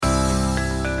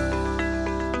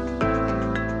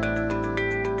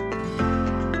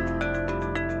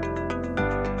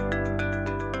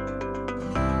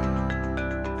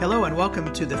Hello and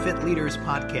welcome to the Fit Leaders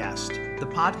Podcast, the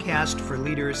podcast for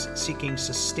leaders seeking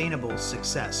sustainable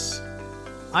success.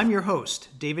 I'm your host,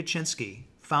 David Chinsky,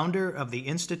 founder of the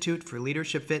Institute for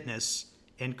Leadership Fitness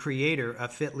and creator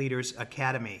of Fit Leaders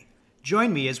Academy.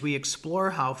 Join me as we explore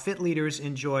how fit leaders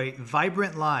enjoy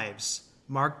vibrant lives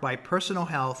marked by personal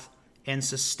health and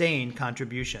sustained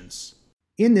contributions.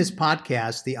 In this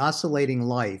podcast, The Oscillating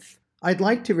Life, I'd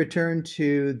like to return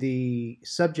to the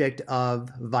subject of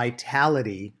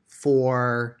vitality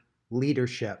for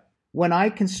leadership. When I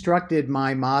constructed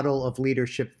my model of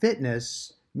leadership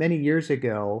fitness many years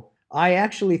ago, I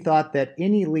actually thought that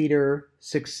any leader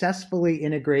successfully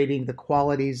integrating the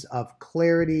qualities of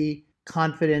clarity,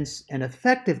 confidence, and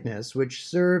effectiveness, which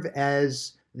serve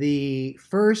as the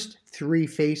first three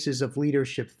phases of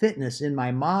leadership fitness in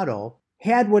my model,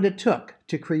 had what it took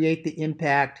to create the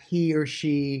impact he or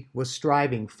she was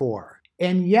striving for.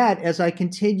 And yet, as I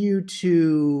continued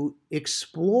to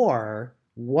explore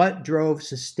what drove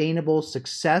sustainable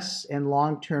success and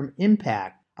long-term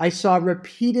impact, I saw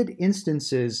repeated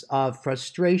instances of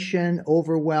frustration,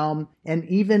 overwhelm, and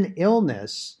even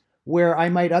illness where I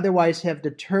might otherwise have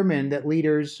determined that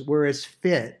leaders were as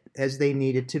fit as they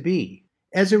needed to be.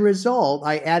 As a result,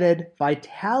 I added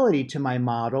vitality to my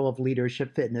model of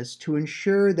leadership fitness to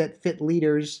ensure that fit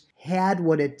leaders had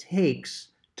what it takes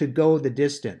to go the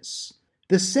distance.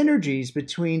 The synergies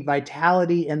between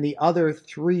vitality and the other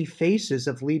three phases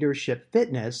of leadership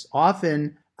fitness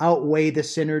often outweigh the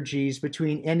synergies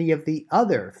between any of the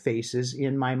other phases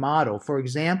in my model. For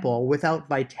example, without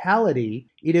vitality,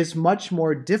 it is much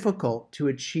more difficult to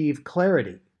achieve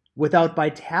clarity. Without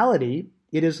vitality,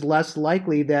 it is less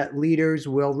likely that leaders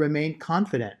will remain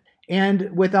confident. And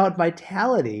without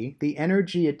vitality, the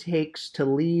energy it takes to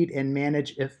lead and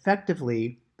manage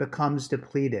effectively becomes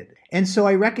depleted. And so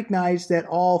I recognize that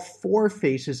all four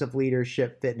phases of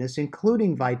leadership fitness,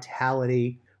 including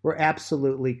vitality, were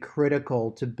absolutely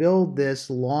critical to build this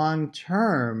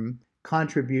long-term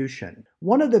contribution.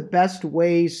 One of the best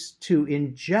ways to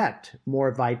inject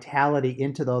more vitality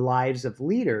into the lives of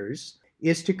leaders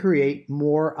is to create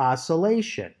more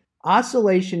oscillation.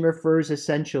 Oscillation refers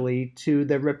essentially to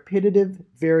the repetitive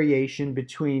variation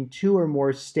between two or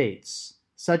more states,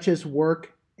 such as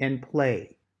work and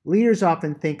play. Leaders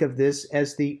often think of this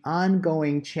as the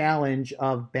ongoing challenge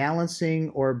of balancing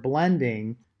or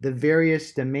blending the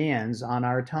various demands on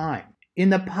our time. In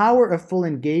The Power of Full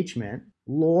Engagement,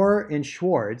 Lohr and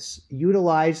Schwartz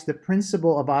utilize the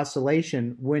principle of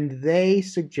oscillation when they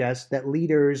suggest that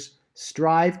leaders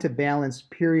strive to balance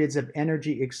periods of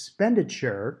energy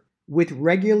expenditure with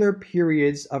regular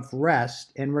periods of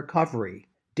rest and recovery.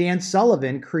 Dan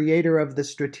Sullivan, creator of The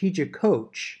Strategic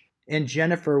Coach, and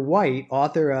Jennifer White,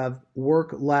 author of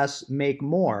Work Less, Make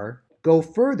More, go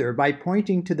further by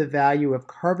pointing to the value of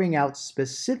carving out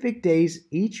specific days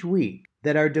each week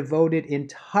that are devoted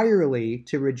entirely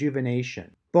to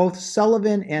rejuvenation. Both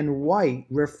Sullivan and White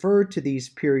refer to these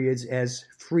periods as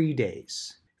free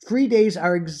days. Free days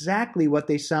are exactly what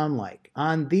they sound like.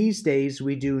 On these days,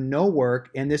 we do no work,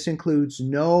 and this includes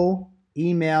no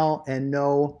email and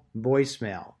no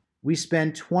voicemail. We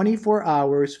spend 24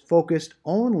 hours focused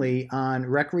only on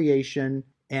recreation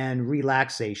and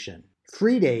relaxation.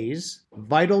 Free days,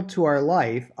 vital to our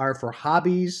life, are for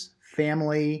hobbies,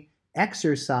 family,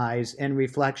 exercise, and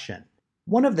reflection.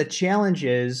 One of the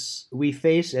challenges we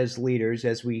face as leaders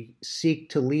as we seek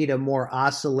to lead a more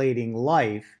oscillating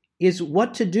life is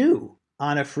what to do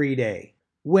on a free day.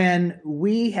 When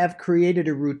we have created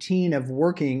a routine of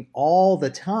working all the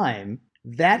time,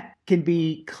 that can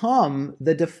become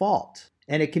the default,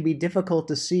 and it can be difficult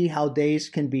to see how days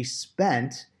can be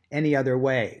spent any other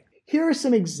way. Here are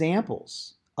some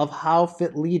examples of how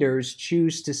fit leaders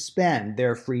choose to spend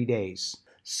their free days.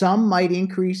 Some might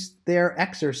increase their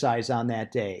exercise on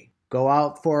that day, go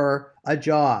out for a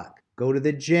jog, go to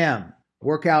the gym,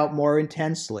 work out more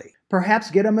intensely,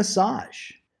 perhaps get a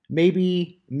massage,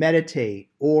 maybe meditate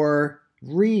or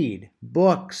read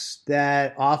books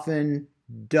that often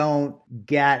don't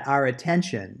get our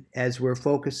attention as we're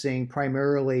focusing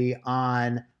primarily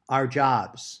on our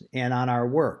jobs and on our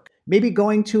work. Maybe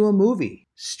going to a movie,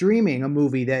 streaming a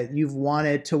movie that you've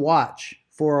wanted to watch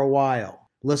for a while,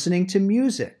 listening to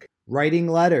music, writing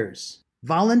letters,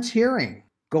 volunteering,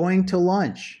 going to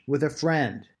lunch with a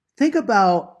friend. Think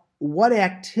about what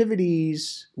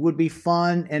activities would be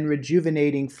fun and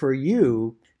rejuvenating for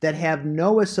you that have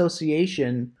no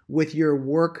association with your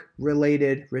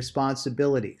work-related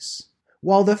responsibilities.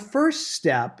 While the first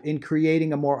step in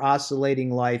creating a more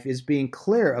oscillating life is being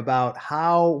clear about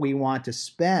how we want to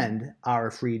spend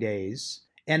our free days,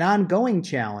 an ongoing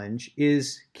challenge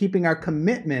is keeping our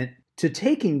commitment to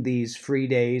taking these free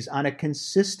days on a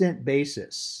consistent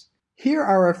basis. Here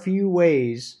are a few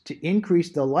ways to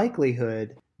increase the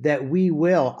likelihood that we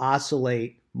will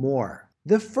oscillate more.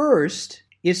 The first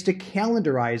is to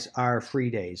calendarize our free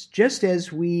days. Just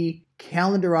as we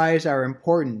calendarize our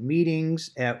important meetings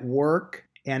at work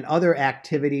and other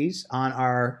activities on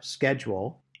our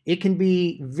schedule, it can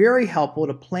be very helpful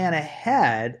to plan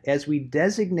ahead as we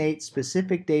designate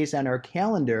specific days on our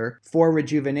calendar for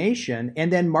rejuvenation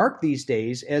and then mark these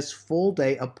days as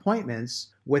full-day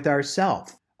appointments with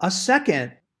ourselves. A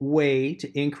second way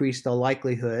to increase the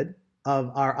likelihood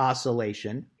of our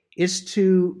oscillation is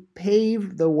to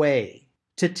pave the way,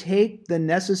 to take the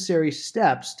necessary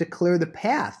steps to clear the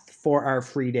path for our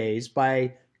free days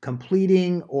by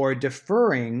completing or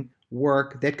deferring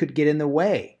work that could get in the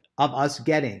way of us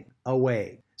getting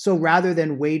away. So rather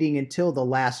than waiting until the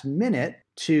last minute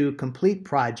to complete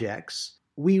projects,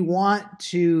 we want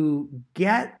to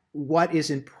get what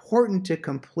is important to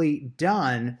complete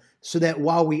done so that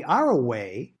while we are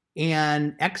away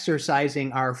and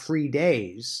exercising our free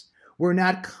days, we're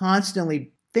not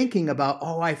constantly thinking about,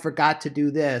 oh, I forgot to do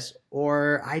this,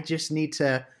 or I just need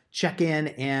to check in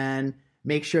and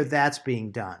make sure that's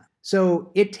being done.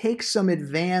 So it takes some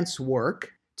advance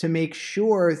work to make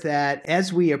sure that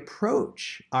as we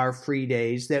approach our free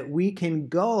days, that we can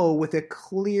go with a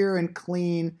clear and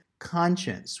clean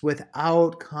conscience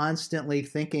without constantly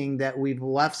thinking that we've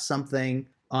left something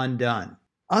undone.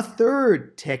 A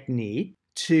third technique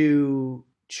to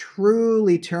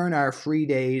truly turn our free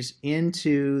days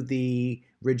into the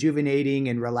rejuvenating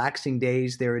and relaxing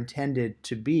days they're intended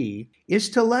to be is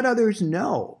to let others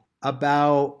know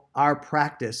about our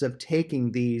practice of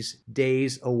taking these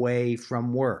days away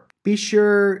from work. Be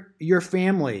sure your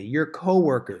family, your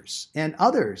coworkers, and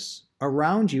others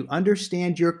around you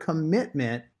understand your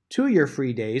commitment to your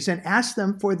free days and ask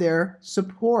them for their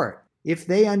support. If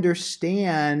they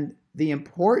understand the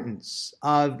importance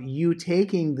of you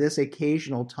taking this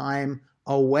occasional time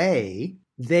away,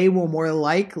 they will more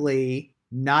likely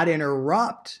not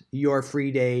interrupt your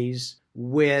free days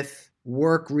with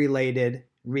work-related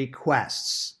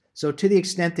requests. So to the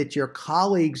extent that your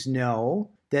colleagues know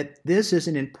that this is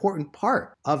an important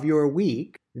part of your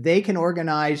week, they can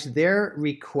organize their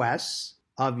requests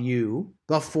of you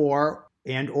before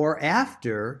and or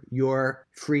after your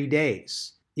free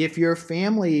days. If your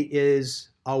family is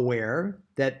aware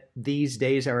that these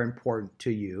days are important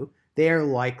to you, they are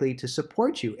likely to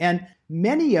support you. And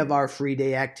many of our free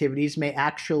day activities may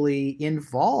actually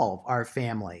involve our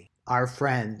family, our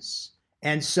friends.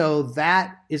 And so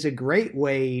that is a great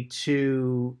way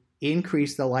to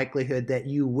increase the likelihood that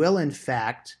you will, in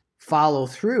fact, follow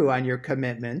through on your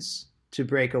commitments to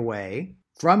break away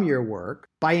from your work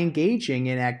by engaging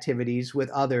in activities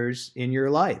with others in your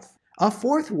life. A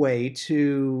fourth way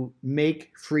to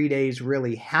make free days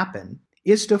really happen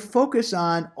is to focus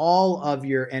on all of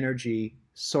your energy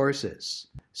sources.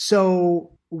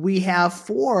 So we have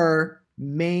 4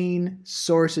 main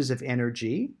sources of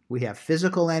energy. We have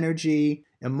physical energy,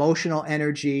 emotional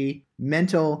energy,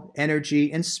 mental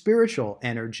energy, and spiritual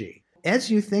energy.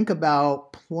 As you think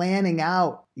about planning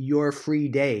out your free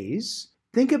days,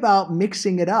 think about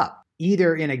mixing it up,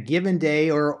 either in a given day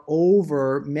or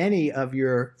over many of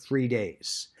your free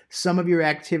days. Some of your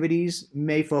activities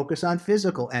may focus on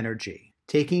physical energy,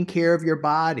 taking care of your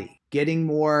body, getting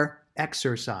more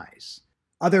exercise.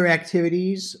 Other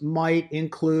activities might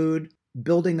include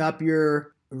building up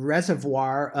your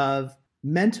reservoir of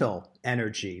mental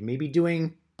energy, maybe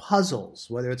doing puzzles,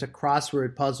 whether it's a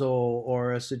crossword puzzle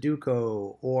or a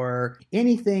Sudoku or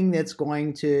anything that's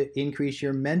going to increase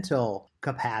your mental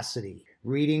capacity,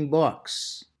 reading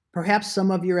books. Perhaps some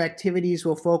of your activities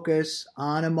will focus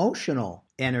on emotional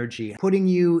energy, putting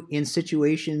you in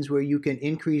situations where you can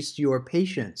increase your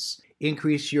patience,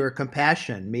 increase your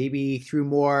compassion, maybe through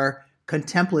more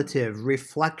contemplative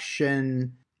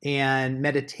reflection and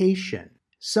meditation.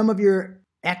 Some of your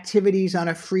activities on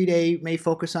a free day may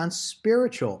focus on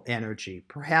spiritual energy,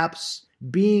 perhaps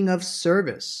being of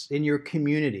service in your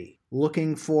community,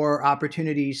 looking for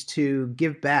opportunities to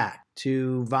give back,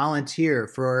 to volunteer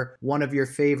for one of your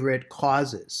favorite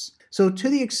causes. So to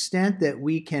the extent that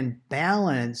we can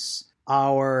balance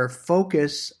our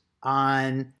focus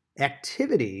on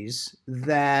activities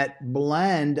that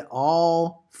blend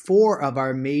all 4 of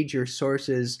our major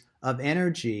sources of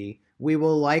energy, we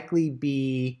will likely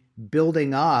be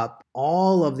building up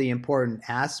all of the important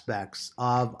aspects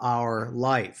of our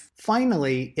life.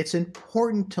 Finally, it's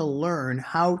important to learn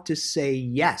how to say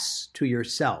yes to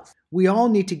yourself. We all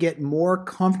need to get more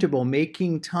comfortable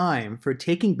making time for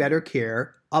taking better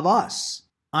care of us.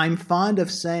 I'm fond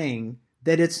of saying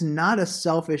that it's not a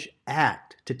selfish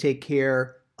act to take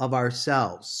care of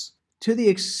ourselves. To the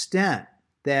extent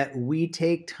that we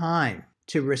take time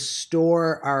to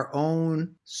restore our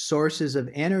own sources of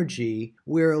energy,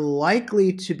 we're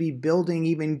likely to be building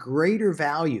even greater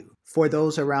value for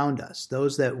those around us,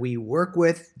 those that we work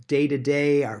with day to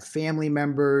day, our family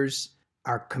members,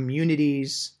 our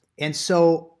communities. And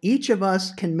so each of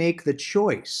us can make the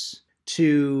choice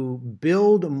to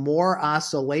build more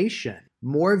oscillation,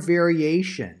 more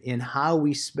variation in how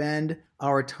we spend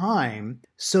our time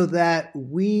so that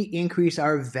we increase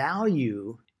our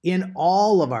value in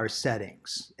all of our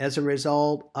settings as a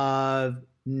result of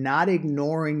not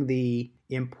ignoring the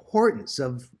importance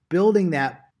of building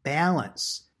that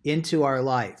balance into our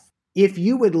life. If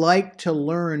you would like to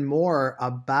learn more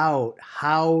about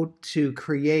how to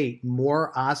create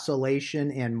more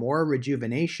oscillation and more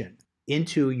rejuvenation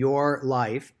into your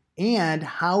life and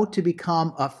how to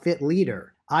become a fit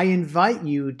leader, I invite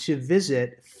you to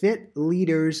visit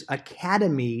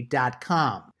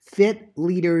fitleadersacademy.com.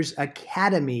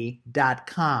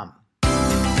 fitleadersacademy.com.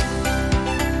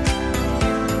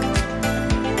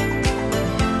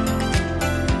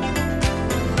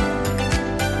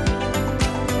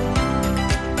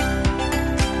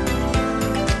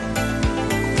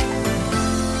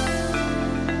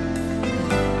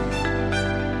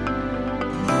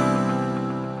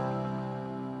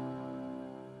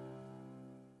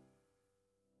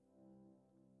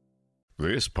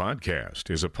 This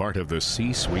podcast is a part of the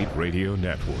C-Suite Radio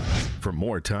Network. For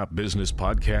more top business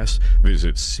podcasts,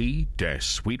 visit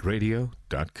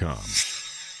c-suiteradio.com.